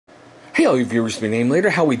Hey all you viewers to be named later,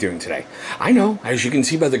 how are we doing today? I know, as you can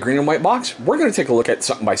see by the green and white box, we're going to take a look at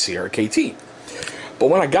something by CRKT. But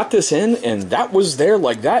when I got this in, and that was there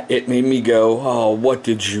like that, it made me go, oh, what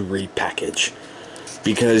did you repackage?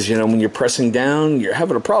 Because, you know, when you're pressing down, you're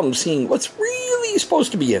having a problem seeing what's really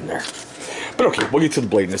supposed to be in there. But okay, we'll get to the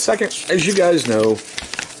blade in a second. As you guys know,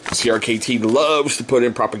 CRKT loves to put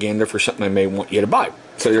in propaganda for something I may want you to buy.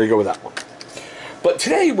 So there you go with that one. But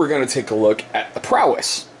today we're going to take a look at the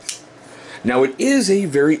Prowess. Now, it is a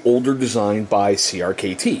very older design by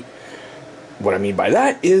CRKT. What I mean by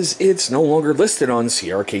that is it's no longer listed on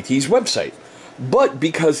CRKT's website. But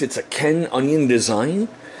because it's a Ken Onion design,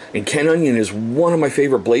 and Ken Onion is one of my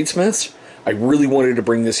favorite bladesmiths, I really wanted to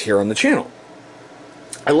bring this here on the channel.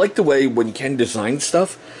 I like the way when Ken designs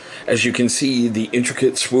stuff, as you can see the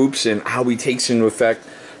intricate swoops and how he takes into effect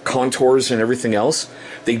contours and everything else,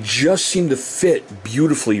 they just seem to fit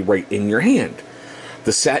beautifully right in your hand.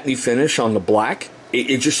 The satiny finish on the black,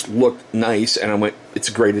 it just looked nice, and I went, it's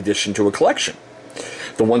a great addition to a collection.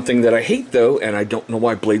 The one thing that I hate, though, and I don't know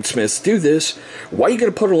why bladesmiths do this, why are you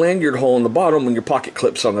going to put a lanyard hole in the bottom when your pocket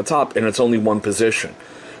clips on the top and it's only one position?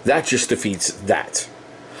 That just defeats that.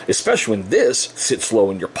 Especially when this sits low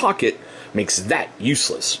in your pocket, makes that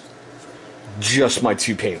useless. Just my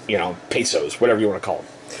two pesos, whatever you want to call them.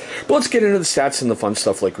 But let's get into the stats and the fun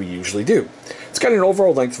stuff like we usually do. It's got an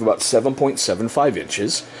overall length of about 7.75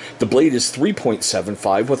 inches. The blade is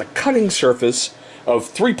 3.75 with a cutting surface of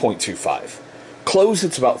 3.25. Close,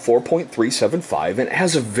 it's about 4.375, and it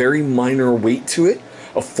has a very minor weight to it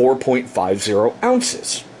of 4.50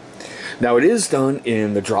 ounces. Now, it is done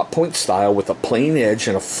in the drop point style with a plain edge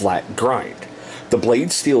and a flat grind. The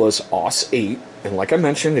blade steel is Aus 8, and like I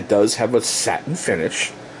mentioned, it does have a satin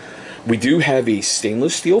finish. We do have a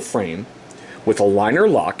stainless steel frame with a liner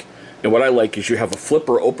lock, and what I like is you have a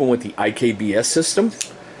flipper open with the IKBS system,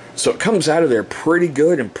 so it comes out of there pretty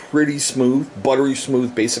good and pretty smooth, buttery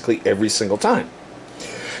smooth basically every single time.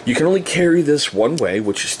 You can only carry this one way,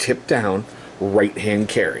 which is tip down, right hand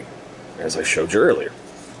carry, as I showed you earlier.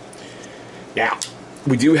 Now,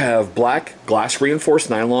 we do have black glass reinforced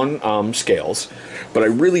nylon scales, but I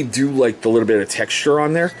really do like the little bit of texture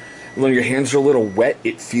on there. When your hands are a little wet,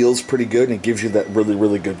 it feels pretty good and it gives you that really,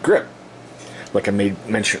 really good grip. Like I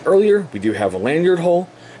mentioned earlier, we do have a lanyard hole,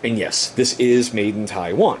 and yes, this is made in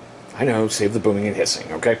Taiwan. I know, save the booming and hissing,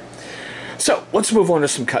 okay? So, let's move on to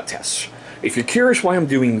some cut tests. If you're curious why I'm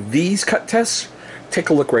doing these cut tests, take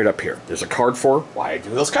a look right up here. There's a card for why I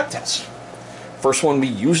do those cut tests. First one we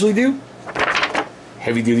usually do,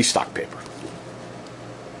 heavy-duty stock paper.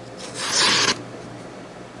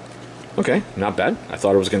 Okay, not bad. I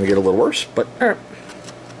thought it was going to get a little worse, but alright.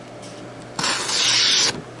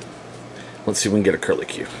 Let's see if we can get a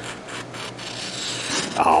curlicue.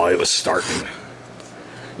 Oh, it was starting.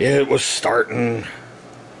 It was starting.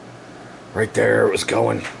 Right there, it was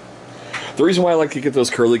going. The reason why I like to get those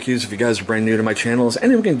curlicues, if you guys are brand new to my channel, is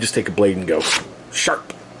anyone can just take a blade and go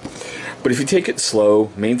sharp. But if you take it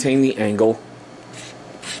slow, maintain the angle,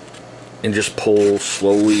 and just pull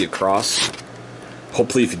slowly across,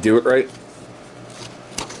 hopefully if you do it right,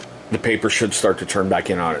 the paper should start to turn back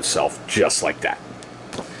in on itself, just like that.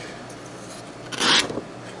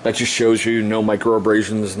 That just shows you no micro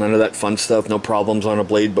abrasions, none of that fun stuff, no problems on a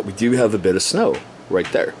blade, but we do have a bit of snow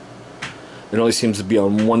right there. It only seems to be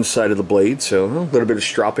on one side of the blade, so a little bit of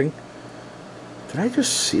stropping. Did I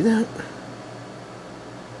just see that?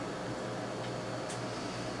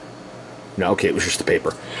 No, okay, it was just the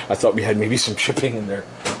paper. I thought we had maybe some chipping in there.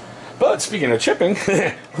 But speaking of chipping,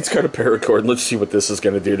 let's go to paracord and let's see what this is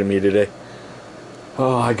going to do to me today.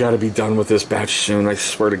 Oh, I got to be done with this batch soon. I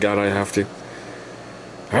swear to God I have to.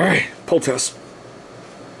 Alright, pull test.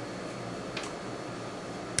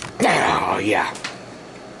 Oh, yeah.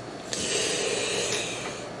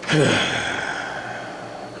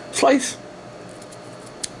 Slice.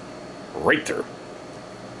 Right there.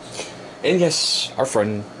 And yes, our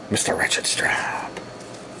friend, Mr. Ratchet Strap.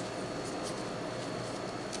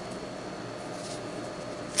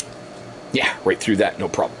 Yeah, right through that, no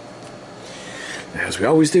problem. As we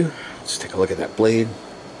always do, let's take a look at that blade.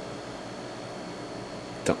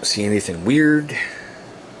 Don't see anything weird.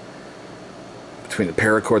 Between the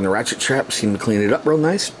paracord and the ratchet strap, seem to clean it up real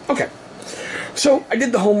nice. Okay. So, I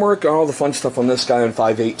did the homework on all the fun stuff on this guy on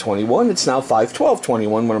 5/8/21. It's now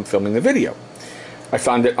 5/12/21 when I'm filming the video. I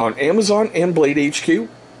found it on Amazon and Blade HQ.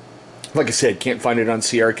 Like I said, can't find it on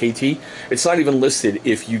CRKT. It's not even listed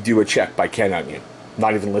if you do a check by Ken Onion.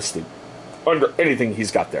 Not even listed under anything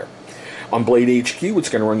he's got there. On Blade HQ, it's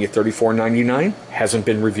going to run you $34.99. Hasn't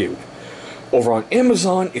been reviewed. Over on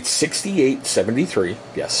Amazon, it's $68.73.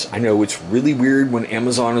 Yes, I know it's really weird when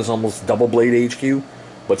Amazon is almost double Blade HQ,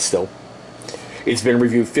 but still. It's been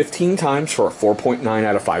reviewed 15 times for a 4.9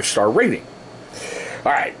 out of 5-star rating.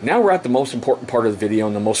 Alright, now we're at the most important part of the video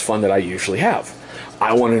and the most fun that I usually have.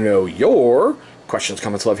 I want to know your questions,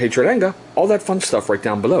 comments, love, hatred, anger, all that fun stuff right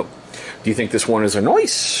down below. Do you think this one is a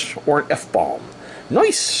nice or an F-bomb?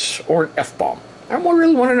 Nice or an F-bomb? I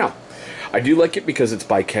really want to know. I do like it because it's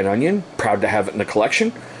by Ken Onion. Proud to have it in the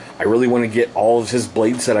collection. I really want to get all of his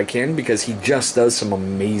blades that I can because he just does some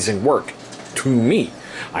amazing work. To me.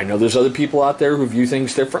 I know there's other people out there who view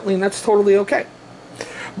things differently, and that's totally okay.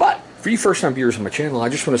 But for you first-time viewers on my channel, I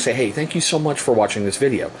just want to say, hey, thank you so much for watching this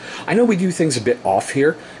video. I know we do things a bit off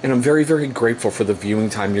here, and I'm very, very grateful for the viewing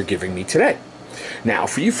time you're giving me today. Now,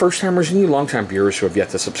 for you first-timers and you long-time viewers who have yet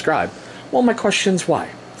to subscribe, well, my question's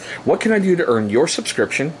why? What can I do to earn your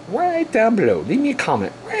subscription? Right down below. Leave me a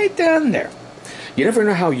comment right down there. You never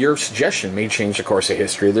know how your suggestion may change the course of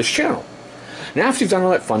history of this channel. Now, after you've done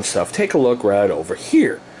all that fun stuff, take a look right over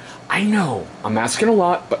here. I know, I'm asking a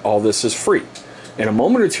lot, but all this is free. In a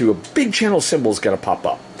moment or two, a big channel symbol is going to pop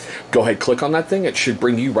up. Go ahead, click on that thing. It should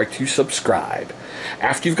bring you right to subscribe.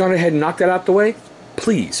 After you've gone ahead and knocked that out the way,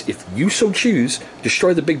 please, if you so choose,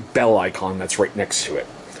 destroy the big bell icon that's right next to it.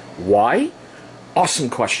 Why? Awesome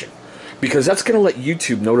question. Because that's going to let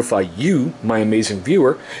YouTube notify you, my amazing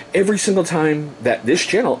viewer, every single time that this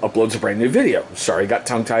channel uploads a brand new video. Sorry, I got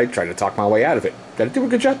tongue-tied trying to talk my way out of it. Did I do a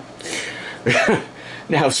good job?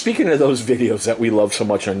 Now, speaking of those videos that we love so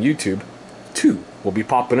much on YouTube, 2 will be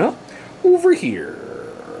popping up over here.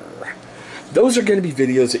 Those are going to be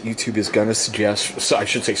videos that YouTube is going to suggest, so I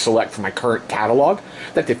should say select from my current catalog,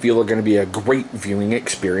 that they feel are going to be a great viewing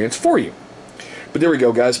experience for you. But there we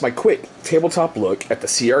go, guys, my quick tabletop look at the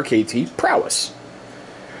CRKT Prowess.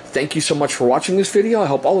 Thank you so much for watching this video. I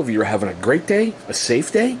hope all of you are having a great day, a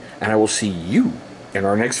safe day, and I will see you in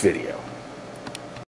our next video.